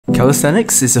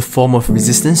Calisthenics is a form of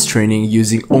resistance training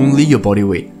using only your body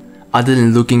weight. Other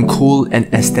than looking cool and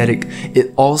aesthetic,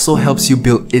 it also helps you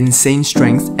build insane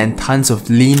strength and tons of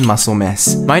lean muscle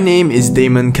mass. My name is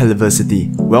Caliversity.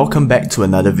 Welcome back to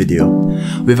another video.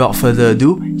 Without further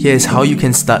ado, here is how you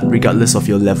can start regardless of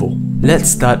your level. Let's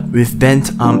start with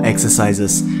bent arm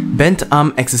exercises. Bent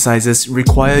arm exercises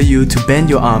require you to bend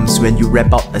your arms when you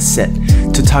rep out a set.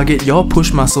 To target your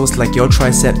push muscles like your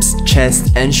triceps,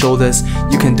 chest and shoulders,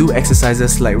 you can do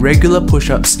exercises like regular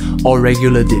push-ups or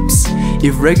regular dips.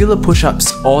 If regular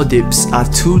push-ups or dips are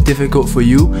too difficult for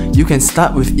you, you can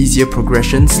start with easier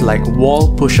progressions like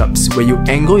wall push-ups where you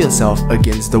angle yourself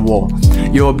against the wall.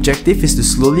 Your objective is to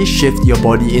slowly shift your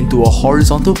body into a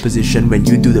horizontal position when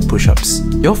you do the push-ups.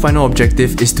 Your final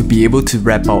objective is to be able to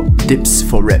rep out dips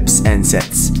for reps and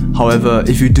sets. However,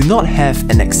 if you do not have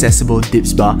an accessible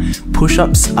dips bar,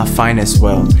 push-ups are fine as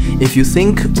well. If you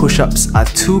think push-ups are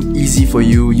too easy for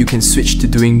you, you can switch to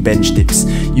doing bench dips.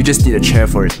 You just need a chair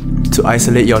for it. To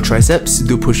isolate your triceps,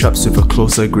 do push-ups with a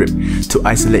closer grip. To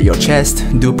isolate your chest,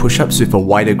 do push-ups with a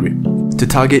wider grip. To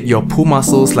target your pull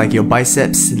muscles like your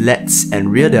biceps, lats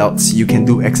and rear delts, you can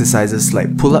do exercises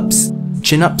like pull-ups,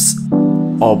 chin-ups,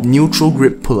 or neutral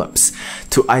grip pull-ups.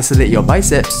 To isolate your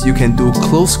biceps, you can do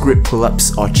close grip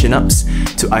pull-ups or chin-ups.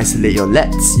 To isolate your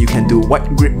lats, you can do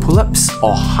wide grip pull-ups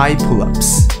or high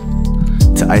pull-ups.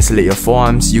 To isolate your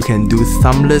forearms, you can do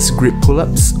thumbless grip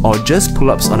pull-ups or just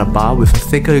pull-ups on a bar with a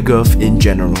thicker girth in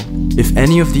general. If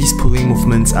any of these pulling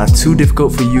movements are too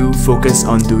difficult for you, focus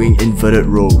on doing inverted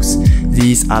rows.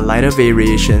 These are lighter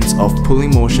variations of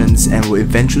pulling motions and will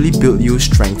eventually build you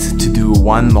strength to do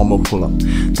one normal pull-up.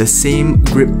 The same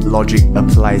grip logic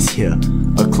applies here.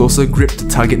 A closer grip to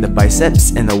target the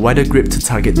biceps and a wider grip to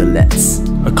target the lats.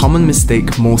 A common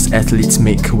mistake most athletes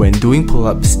make when doing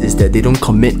pull-ups is that they don't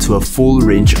commit to a full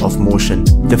range of motion.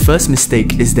 The first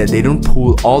mistake is that they don't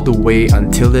pull all the way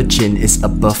until the chin is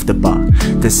above the bar.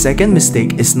 The second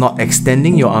mistake is not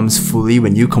extending your arms fully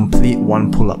when you complete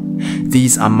one pull-up.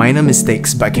 These are minor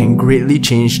mistakes but can greatly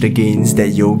change the gains that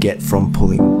you'll get from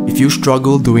pulling. If you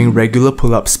struggle doing regular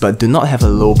pull-ups but do not have a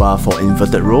low bar for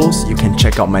inverted rows, you can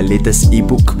check out my latest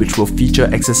ebook which will feature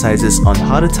exercises on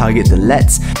how to target the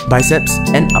lats, biceps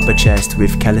and upper chest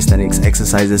with calisthenics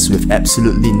exercises with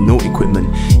absolutely no equipment.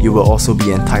 You will also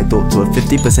be entitled to a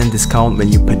 50% discount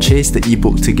when you purchase the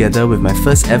ebook together with my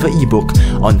first ever ebook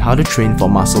on how to train for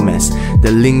muscle mass.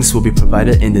 The links will be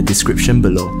provided in the description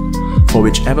below. For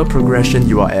whichever progression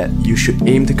you are at, you should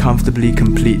aim to comfortably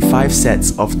complete 5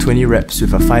 sets of 20 reps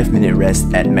with a 5-minute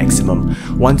rest at maximum.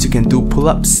 Once you can do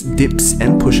pull-ups, dips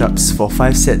and push-ups for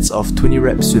 5 sets of 20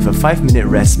 reps with a 5-minute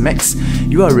rest max,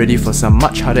 you are ready for some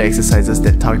much harder exercises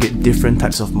that target different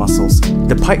types of muscles.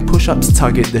 The pike push-ups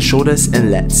target the shoulders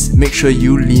and lats. Make sure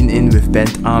you lean in with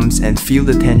bent arms and feel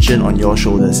the tension on your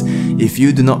shoulders. If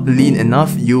you do not lean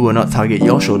enough, you will not target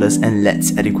your shoulders and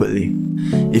lats adequately.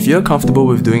 If you're comfortable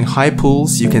with doing high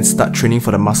pulls, you can start training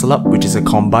for the muscle up, which is a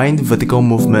combined vertical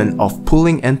movement of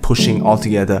pulling and pushing all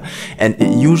together, and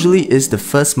it usually is the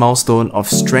first milestone of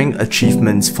strength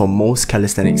achievements for most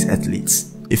calisthenics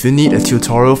athletes. If you need a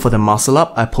tutorial for the muscle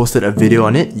up, I posted a video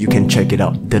on it, you can check it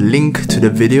out. The link to the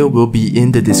video will be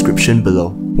in the description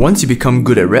below. Once you become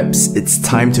good at reps, it's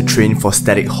time to train for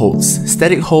static holds.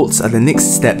 Static holds are the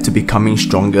next step to becoming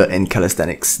stronger in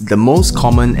calisthenics. The most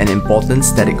common and important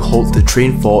static hold to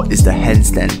train for is the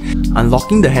handstand.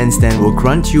 Unlocking the handstand will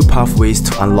grant you pathways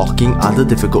to unlocking other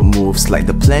difficult moves like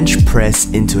the planche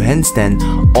press into handstand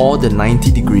or the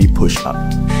 90-degree push-up.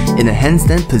 In a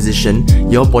handstand position,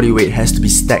 your body weight has to be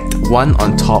stacked one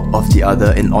on top of the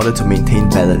other in order to maintain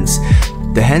balance.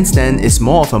 The handstand is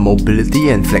more of a mobility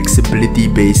and flexibility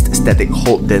based static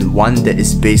hold than one that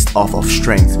is based off of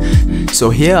strength. So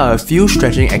here are a few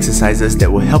stretching exercises that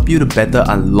will help you to better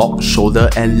unlock shoulder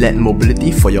and lat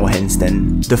mobility for your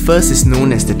handstand. The first is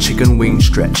known as the chicken wing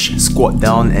stretch. Squat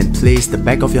down and place the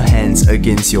back of your hands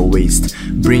against your waist.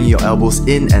 Bring your elbows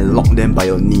in and lock them by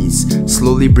your knees.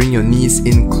 Slowly bring your knees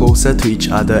in closer to each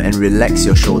other and relax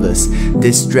your shoulders.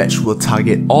 This stretch will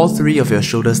target all 3 of your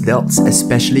shoulders delts,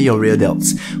 especially your rear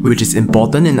delts, which is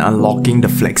important in unlocking the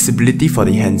flexibility for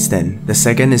the handstand. The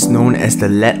second is known as the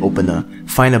lat opener.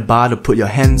 Find a bar to put your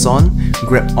hands on,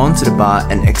 grab onto the bar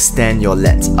and extend your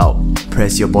lats out.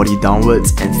 Press your body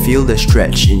downwards and feel the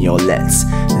stretch in your lats.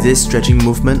 This stretching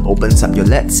movement opens up your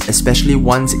lats, especially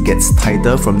once it gets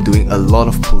tighter from doing a lot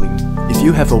of pulling. If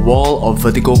you have a wall or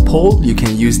vertical pole, you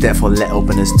can use that for lat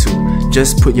openers too.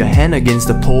 Just put your hand against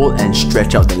the pole and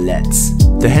stretch out the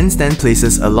lats. The handstand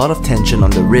places a lot of tension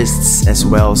on the wrists as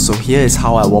well, so here is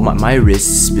how I warm up my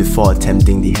wrists before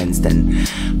attempting the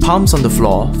handstand. Palms on the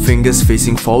floor, fingers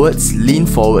facing forwards, lean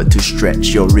forward to stretch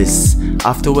your wrists.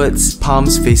 Afterwards,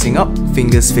 palms facing up,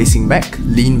 fingers facing back,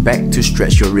 lean back to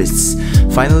stretch your wrists.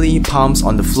 Finally, palms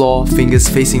on the floor, fingers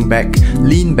facing back,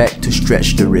 lean back to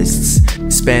stretch the wrists.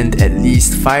 Spend at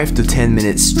least 5 to 10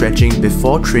 minutes stretching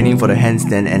before training for the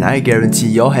handstand, and I guarantee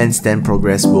your handstand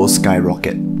progress will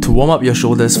skyrocket. To warm up your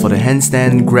shoulders for the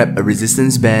handstand, grab a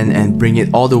resistance band and bring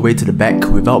it all the way to the back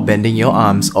without bending your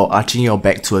arms or arching your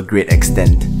back to a great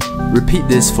extent. Repeat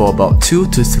this for about 2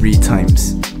 to 3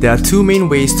 times. There are 2 main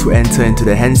ways to enter into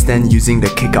the handstand using the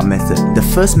kick-up method. The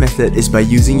first method is by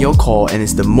using your core and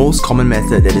is the most common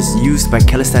method that is used by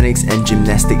calisthenics and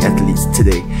gymnastic athletes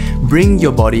today. Bring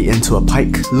your body into a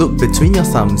pike, look between your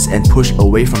thumbs and push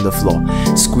away from the floor.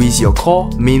 Squeeze your core,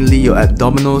 mainly your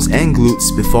abdominals and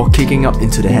glutes, before kicking up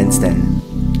into the handstand.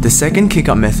 The second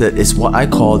kick-up method is what I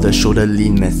call the shoulder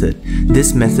lean method.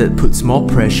 This method puts more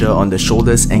pressure on the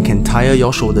shoulders and can tire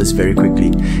your shoulders very quickly.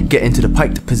 Get into the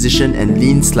piked position and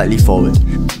lean slightly forward.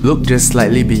 Look just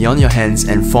slightly beyond your hands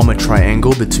and form a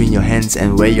triangle between your hands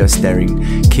and where you're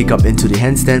staring. Kick up into the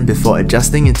handstand before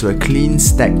adjusting into a clean,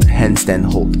 stacked handstand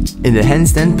hold. In the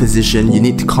handstand position, you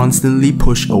need to constantly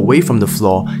push away from the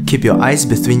floor, keep your eyes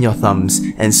between your thumbs,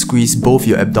 and squeeze both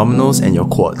your abdominals and your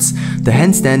quads. The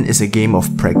handstand is a game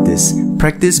of practice.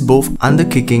 Practice both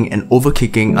underkicking and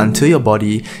overkicking until your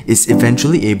body is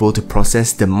eventually able to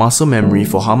process the muscle memory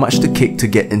for how much to kick to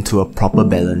get into a proper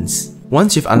balance.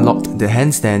 Once you've unlocked the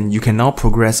handstand, you can now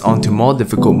progress on to more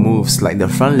difficult moves like the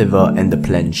front lever and the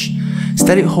planche.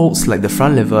 Static holds like the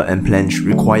front lever and planche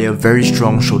require very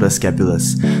strong shoulder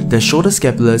scapulars. The shoulder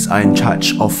scapulars are in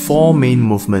charge of 4 main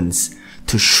movements: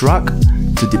 to shrug,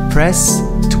 to depress,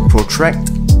 to protract,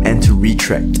 and to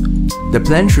retract. The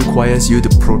planche requires you to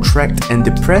protract and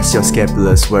depress your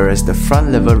scapulars, whereas the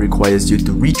front lever requires you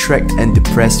to retract and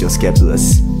depress your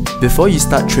scapulars. Before you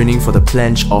start training for the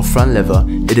planche or front lever,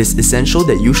 it is essential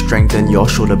that you strengthen your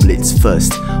shoulder blades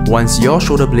first. Once your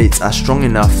shoulder blades are strong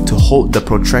enough to hold the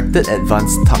protracted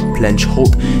advanced tuck planche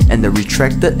hold and the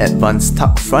retracted advanced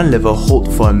tuck front lever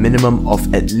hold for a minimum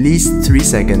of at least 3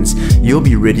 seconds, you'll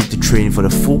be ready to train for the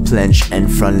full planche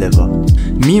and front lever.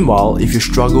 Meanwhile, if you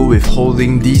struggle with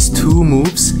holding these 2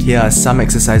 moves, here are some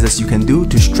exercises you can do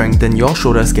to strengthen your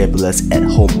shoulder scapulars at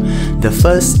home. The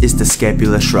first is the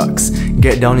scapular shrugs.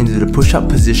 Get down into the push-up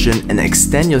position and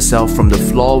extend yourself from the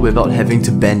floor without having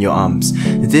to bend your arms.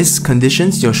 This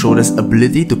conditions your shoulder's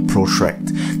ability to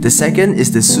protract. The second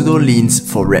is the pseudo leans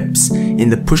for reps. In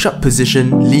the push-up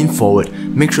position, lean forward.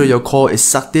 Make sure your core is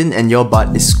sucked in and your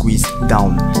butt is squeezed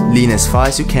down. Lean as far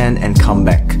as you can and come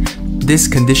back. This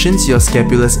conditions your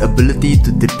scapular's ability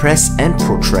to depress and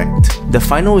protract. The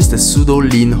final is the pseudo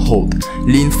lean hold.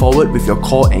 Lean forward with your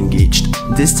core engaged.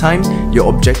 This time, your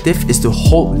objective is to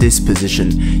hold this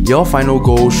position. Your final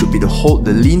goal should be to hold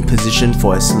the lean position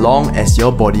for as long as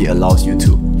your body allows you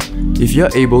to. If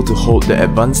you're able to hold the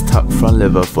advanced tuck front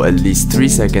lever for at least 3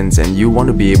 seconds and you want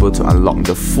to be able to unlock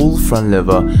the full front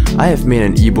lever, I have made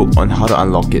an ebook on how to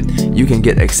unlock it. You can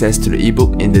get access to the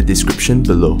ebook in the description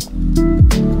below.